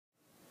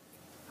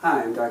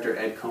Hi, I'm Dr.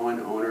 Ed Cohen,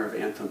 owner of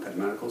Anthem Pet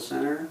Medical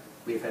Center.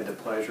 We've had the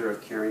pleasure of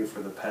caring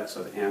for the pets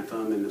of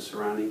Anthem and the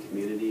surrounding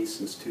community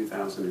since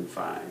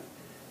 2005.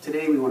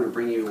 Today we want to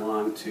bring you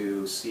along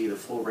to see the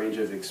full range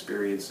of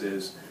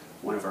experiences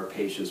one of our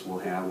patients will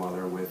have while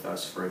they're with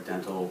us for a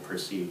dental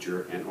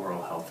procedure and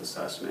oral health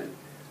assessment.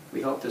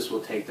 We hope this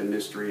will take the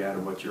mystery out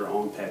of what your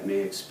own pet may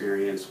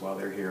experience while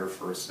they're here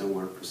for a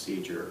similar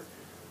procedure.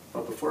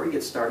 But before we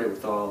get started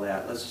with all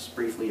that, let's just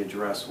briefly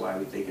address why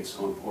we think it's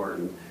so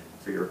important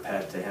for your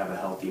pet to have a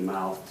healthy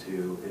mouth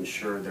to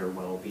ensure their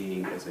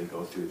well-being as they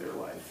go through their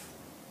life.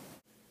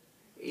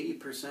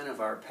 80% of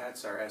our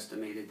pets are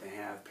estimated to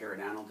have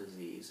periodontal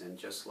disease, and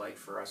just like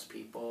for us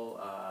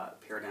people,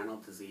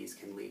 periodontal disease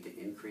can lead to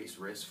increased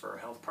risk for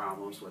health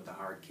problems with the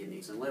heart,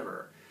 kidneys, and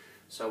liver.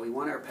 So we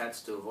want our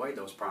pets to avoid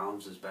those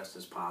problems as best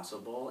as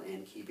possible,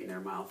 and keeping their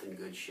mouth in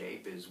good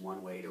shape is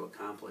one way to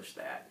accomplish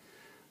that.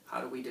 How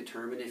do we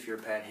determine if your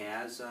pet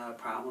has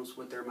problems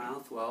with their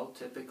mouth? Well,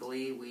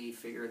 typically we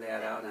figure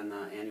that out on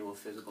the annual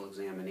physical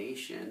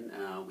examination.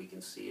 We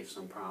can see if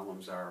some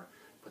problems are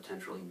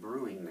potentially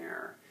brewing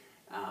there.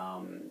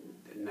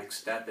 The next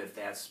step, if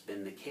that's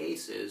been the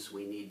case, is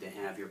we need to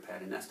have your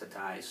pet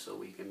anesthetized so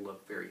we can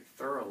look very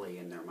thoroughly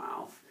in their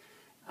mouth.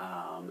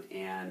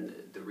 And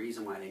the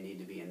reason why they need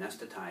to be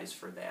anesthetized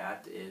for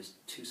that is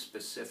two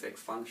specific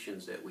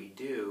functions that we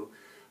do.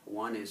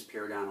 One is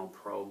periodontal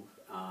probe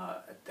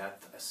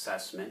depth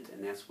assessment,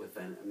 and that's with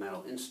a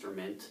metal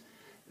instrument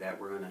that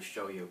we're going to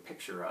show you a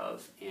picture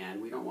of.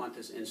 And we don't want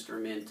this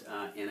instrument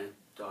in a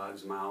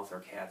dog's mouth or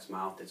cat's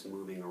mouth that's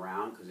moving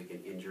around because it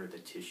can injure the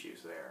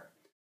tissues there.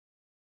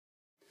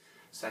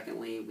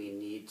 Secondly, we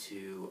need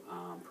to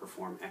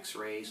perform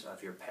x-rays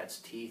of your pet's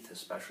teeth,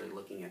 especially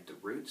looking at the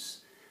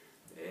roots.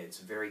 It's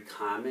very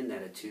common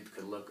that a tooth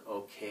could look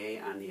okay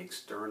on the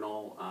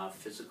external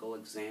physical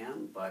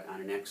exam, but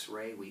on an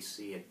x-ray we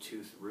see a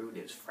tooth root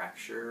is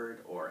fractured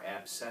or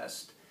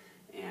abscessed,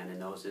 and in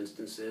those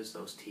instances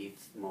those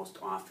teeth most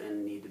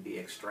often need to be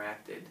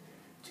extracted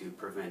to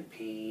prevent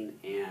pain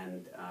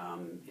and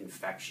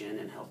infection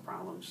and health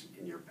problems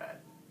in your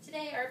pet.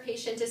 Today our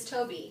patient is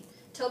Toby.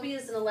 Toby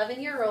is an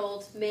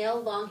 11-year-old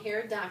male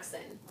long-haired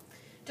dachshund.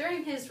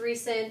 During his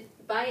recent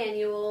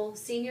biannual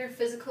senior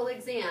physical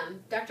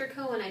exam, Dr.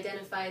 Cohen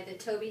identified that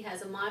Toby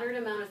has a moderate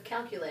amount of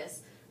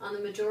calculus on the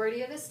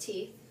majority of his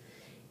teeth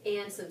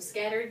and some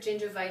scattered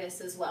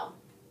gingivitis as well.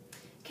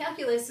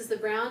 Calculus is the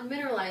brown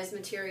mineralized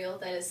material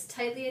that is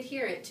tightly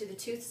adherent to the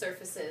tooth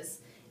surfaces,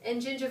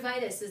 and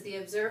gingivitis is the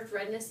observed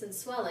redness and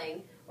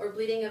swelling or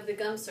bleeding of the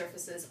gum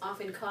surfaces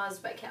often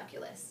caused by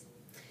calculus.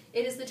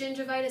 It is the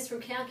gingivitis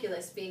from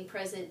calculus being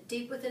present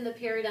deep within the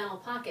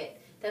periodontal pocket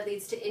that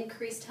leads to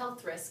increased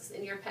health risks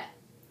in your pet.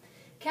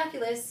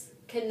 Calculus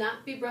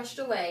cannot be brushed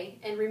away,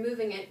 and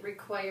removing it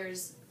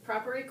requires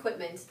proper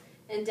equipment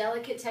and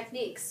delicate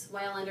techniques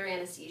while under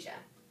anesthesia.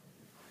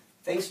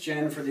 Thanks,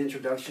 Jen, for the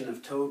introduction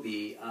of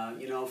Toby.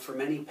 For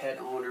many pet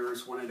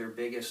owners, one of their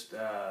biggest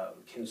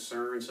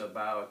concerns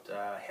about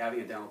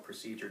having a dental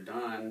procedure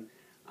done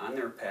on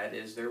their pet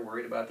is they're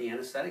worried about the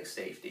anesthetic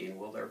safety, and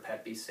will their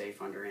pet be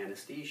safe under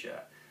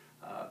anesthesia?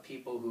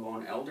 People who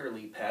own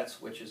elderly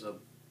pets, which is a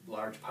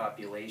large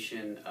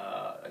population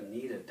in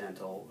need of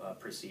dental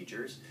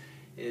procedures,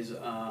 is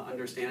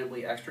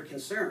understandably extra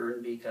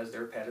concerned because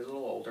their pet is a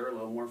little older, a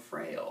little more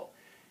frail.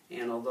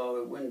 And although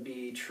it wouldn't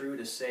be true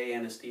to say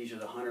anesthesia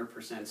is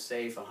 100%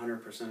 safe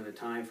 100% of the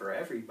time for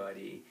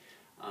everybody,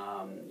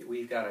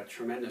 we've got a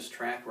tremendous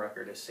track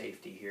record of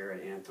safety here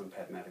at Anthem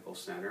Pet Medical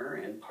Center,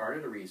 and part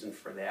of the reason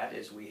for that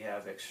is we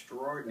have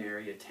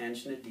extraordinary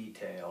attention to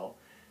detail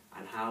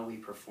on how we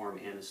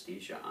perform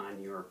anesthesia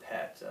on your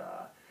pet.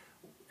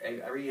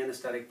 Every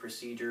anesthetic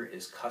procedure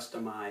is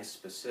customized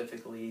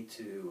specifically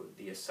to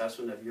the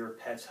assessment of your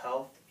pet's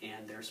health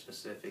and their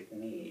specific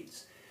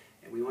needs.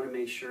 And we want to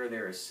make sure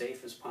they're as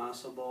safe as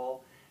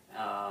possible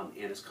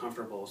and as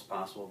comfortable as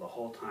possible the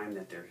whole time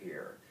that they're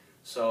here.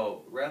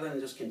 So rather than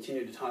just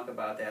continue to talk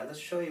about that, let's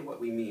show you what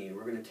we mean.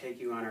 We're going to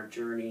take you on our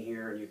journey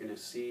here, and you're going to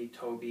see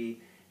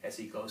Toby as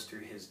he goes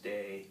through his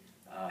day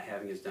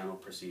having his dental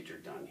procedure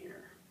done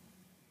here.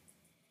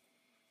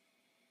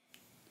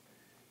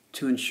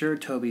 To ensure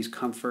Toby's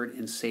comfort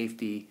and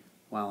safety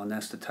while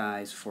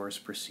anesthetized for his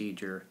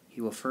procedure,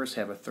 he will first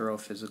have a thorough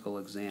physical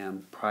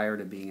exam prior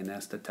to being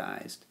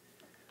anesthetized.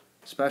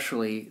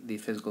 Especially, the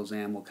physical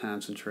exam will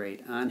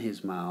concentrate on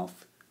his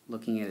mouth,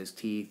 looking at his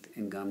teeth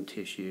and gum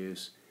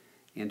tissues,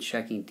 and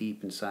checking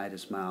deep inside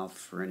his mouth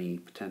for any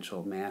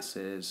potential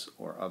masses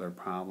or other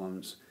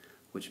problems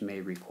which may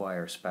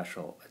require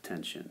special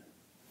attention.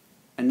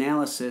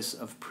 Analysis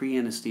of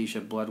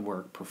pre-anesthesia blood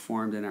work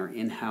performed in our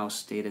in-house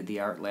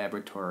state-of-the-art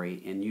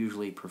laboratory, and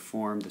usually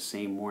performed the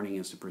same morning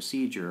as the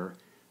procedure,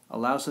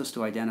 allows us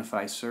to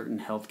identify certain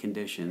health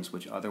conditions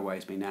which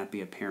otherwise may not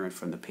be apparent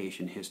from the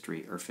patient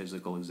history or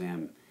physical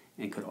exam,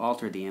 and could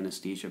alter the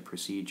anesthesia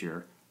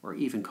procedure or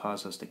even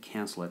cause us to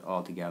cancel it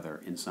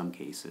altogether in some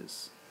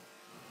cases.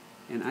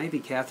 An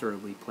IV catheter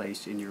will be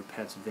placed in your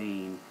pet's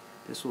vein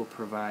This will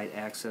provide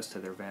access to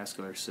their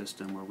vascular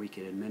system where we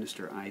can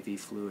administer IV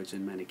fluids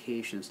and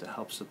medications to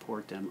help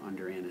support them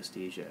under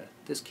anesthesia.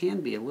 This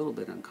can be a little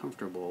bit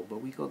uncomfortable,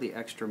 but we go the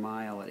extra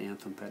mile at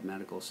Anthem Pet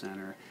Medical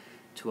Center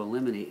to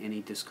eliminate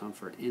any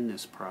discomfort in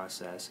this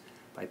process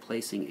by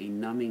placing a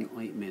numbing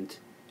ointment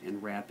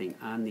and wrapping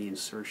on the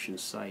insertion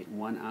site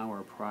 1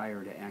 hour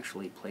prior to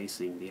actually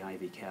placing the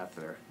IV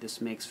catheter. This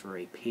makes for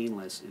a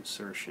painless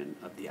insertion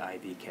of the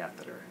IV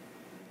catheter.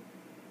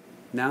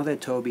 Now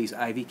that Toby's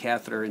IV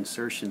catheter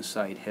insertion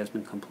site has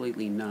been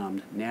completely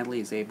numbed, Natalie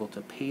is able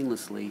to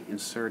painlessly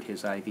insert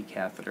his IV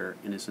catheter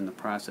and is in the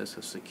process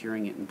of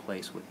securing it in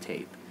place with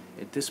tape.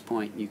 At this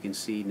point, you can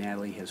see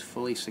Natalie has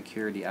fully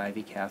secured the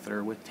IV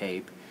catheter with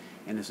tape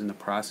and is in the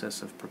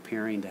process of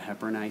preparing the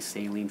heparinized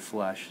saline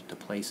flush to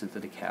place into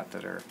the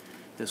catheter.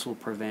 This will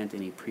prevent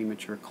any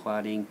premature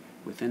clotting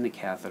within the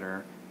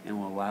catheter and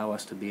will allow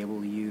us to be able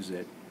to use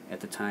it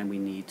at the time we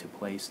need to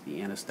place the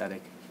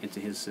anesthetic into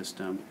his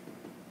system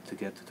to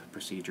get the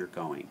procedure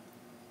going.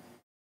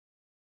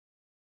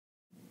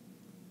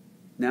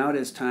 Now it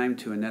is time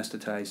to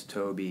anesthetize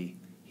Toby.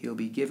 He'll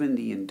be given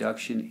the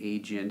induction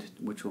agent,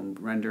 which will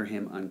render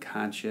him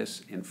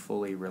unconscious and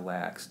fully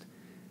relaxed.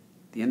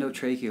 The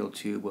endotracheal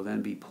tube will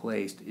then be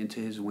placed into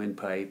his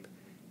windpipe,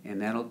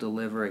 and that'll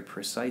deliver a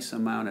precise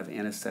amount of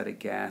anesthetic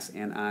gas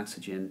and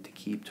oxygen to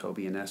keep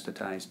Toby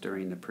anesthetized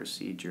during the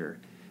procedure.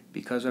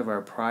 Because of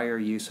our prior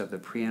use of the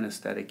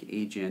pre-anesthetic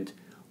agent,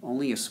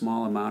 only a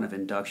small amount of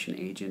induction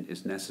agent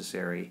is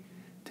necessary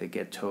to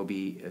get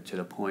Toby to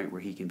the point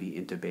where he can be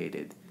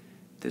intubated.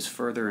 This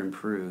further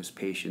improves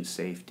patient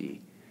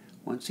safety.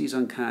 Once he's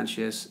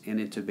unconscious and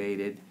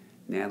intubated,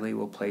 Natalie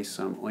will place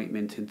some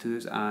ointment into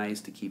his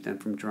eyes to keep them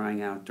from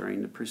drying out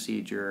during the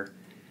procedure,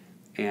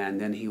 and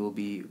then he will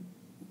be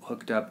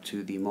hooked up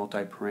to the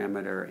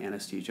multi-parameter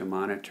anesthesia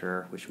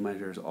monitor, which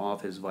measures all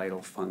of his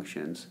vital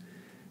functions.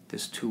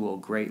 This tool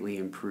greatly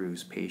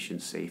improves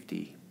patient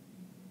safety.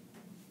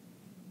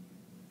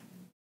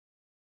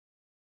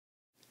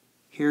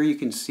 Here you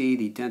can see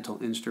the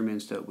dental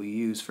instruments that we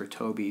use for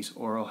Toby's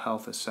oral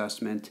health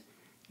assessment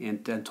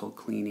and dental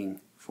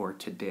cleaning for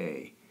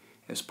today.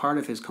 As part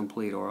of his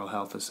complete oral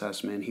health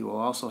assessment, he will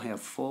also have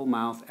full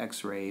mouth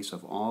x-rays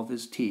of all of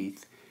his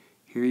teeth.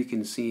 Here you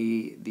can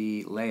see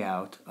the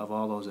layout of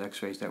all those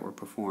x-rays that were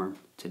performed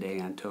today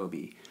on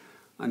Toby.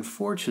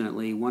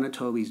 Unfortunately, one of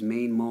Toby's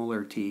main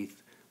molar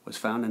teeth was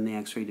found in the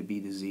x-ray to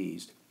be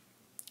diseased.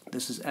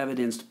 This is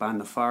evidenced on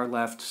the far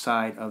left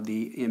side of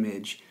the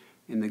image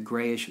in the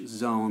grayish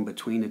zone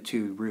between the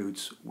two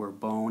roots where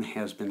bone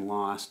has been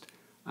lost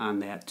on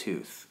that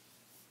tooth.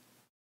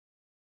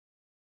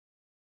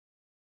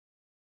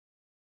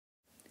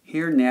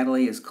 Here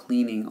Natalie is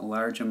cleaning a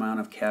large amount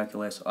of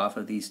calculus off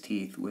of these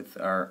teeth with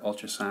our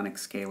ultrasonic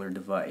scaler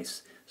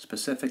device.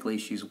 Specifically,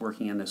 she's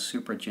working on the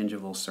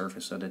supragingival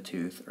surface of the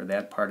tooth, or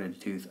that part of the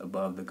tooth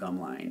above the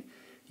gum line.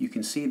 You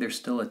can see there's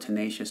still a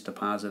tenacious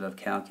deposit of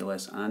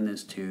calculus on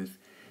this tooth.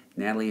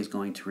 Natalie is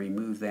going to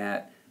remove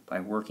that by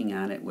working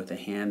on it with a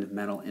hand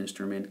metal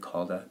instrument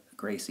called a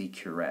Gracie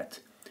curette.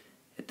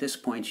 At this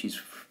point,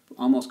 she's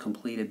almost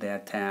completed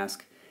that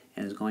task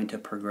and is going to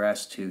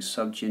progress to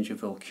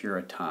subgingival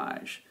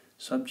curettage.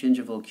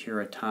 Subgingival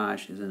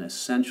curettage is an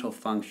essential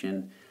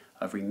function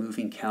of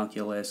removing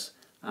calculus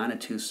on a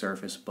tooth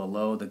surface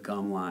below the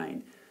gum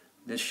line.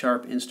 This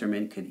sharp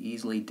instrument could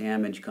easily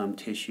damage gum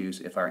tissues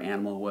if our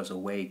animal was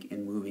awake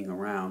and moving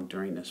around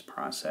during this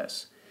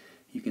process.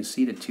 You can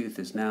see the tooth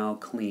is now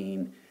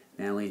clean.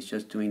 Natalie is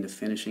just doing the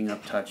finishing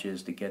up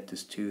touches to get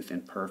this tooth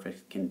in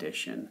perfect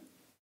condition.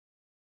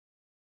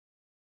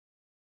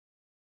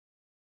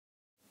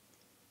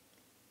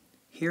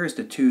 Here is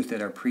the tooth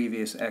that our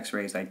previous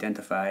x-rays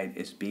identified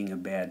as being a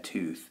bad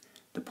tooth.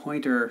 The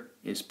pointer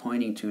is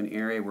pointing to an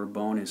area where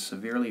bone is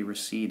severely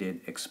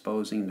receded,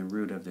 exposing the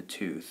root of the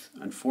tooth.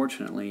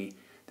 Unfortunately,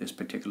 this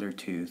particular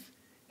tooth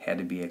had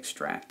to be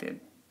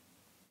extracted.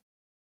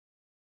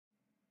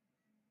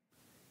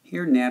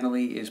 Here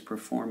Natalie is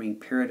performing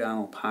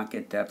periodontal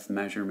pocket depth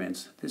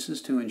measurements. This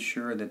is to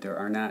ensure that there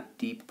are not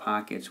deep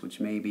pockets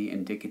which may be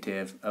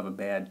indicative of a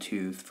bad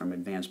tooth from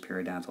advanced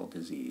periodontal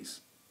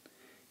disease.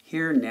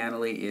 Here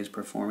Natalie is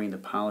performing the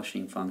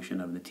polishing function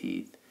of the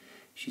teeth.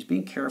 She's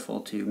being careful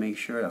to make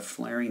sure of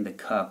flaring the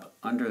cup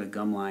under the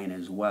gum line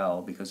as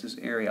well, because this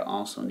area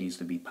also needs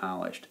to be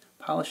polished.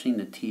 Polishing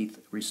the teeth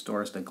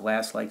restores the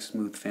glass-like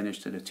smooth finish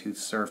to the tooth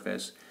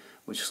surface,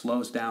 which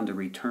slows down the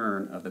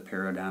return of the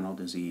periodontal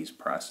disease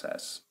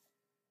process.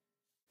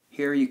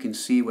 Here you can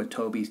see what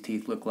Toby's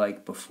teeth look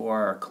like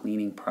before our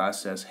cleaning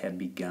process had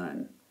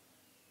begun.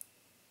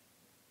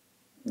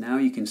 Now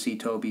you can see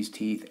Toby's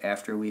teeth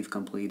after we've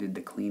completed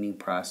the cleaning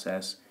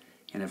process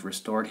and have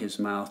restored his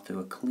mouth to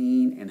a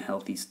clean and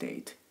healthy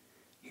state.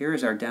 Here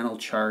is our dental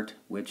chart,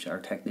 which our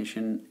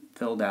technician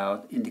filled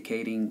out,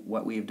 indicating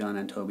what we have done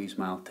on Toby's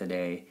mouth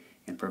today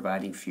and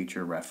providing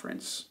future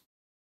reference.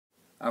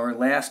 Our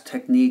last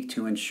technique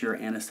to ensure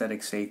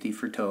anesthetic safety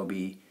for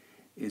Toby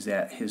is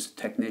that his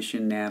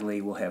technician,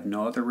 Natalie, will have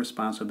no other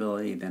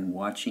responsibility than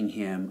watching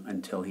him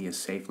until he is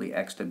safely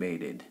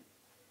extubated.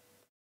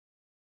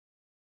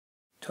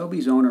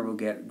 Toby's owner will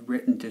get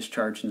written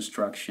discharge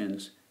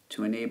instructions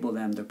to enable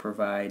them to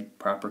provide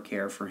proper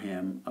care for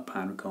him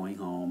upon going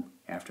home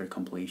after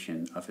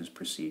completion of his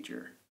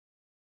procedure.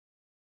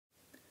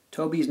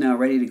 Toby's now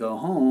ready to go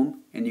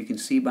home, and you can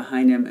see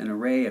behind him an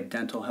array of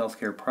dental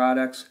healthcare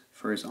products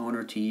for his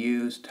owner to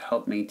use to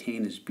help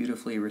maintain his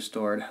beautifully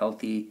restored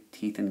healthy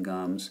teeth and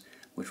gums,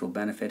 which will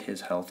benefit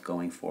his health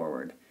going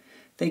forward.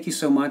 Thank you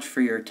so much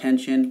for your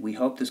attention. We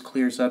hope this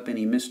clears up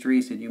any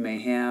mysteries that you may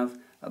have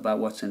about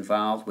what's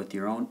involved with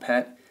your own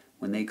pet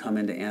when they come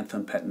into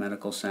Anthem Pet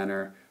Medical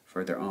Center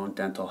for their own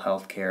dental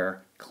health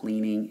care,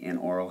 cleaning, and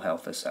oral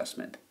health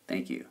assessment.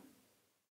 Thank you.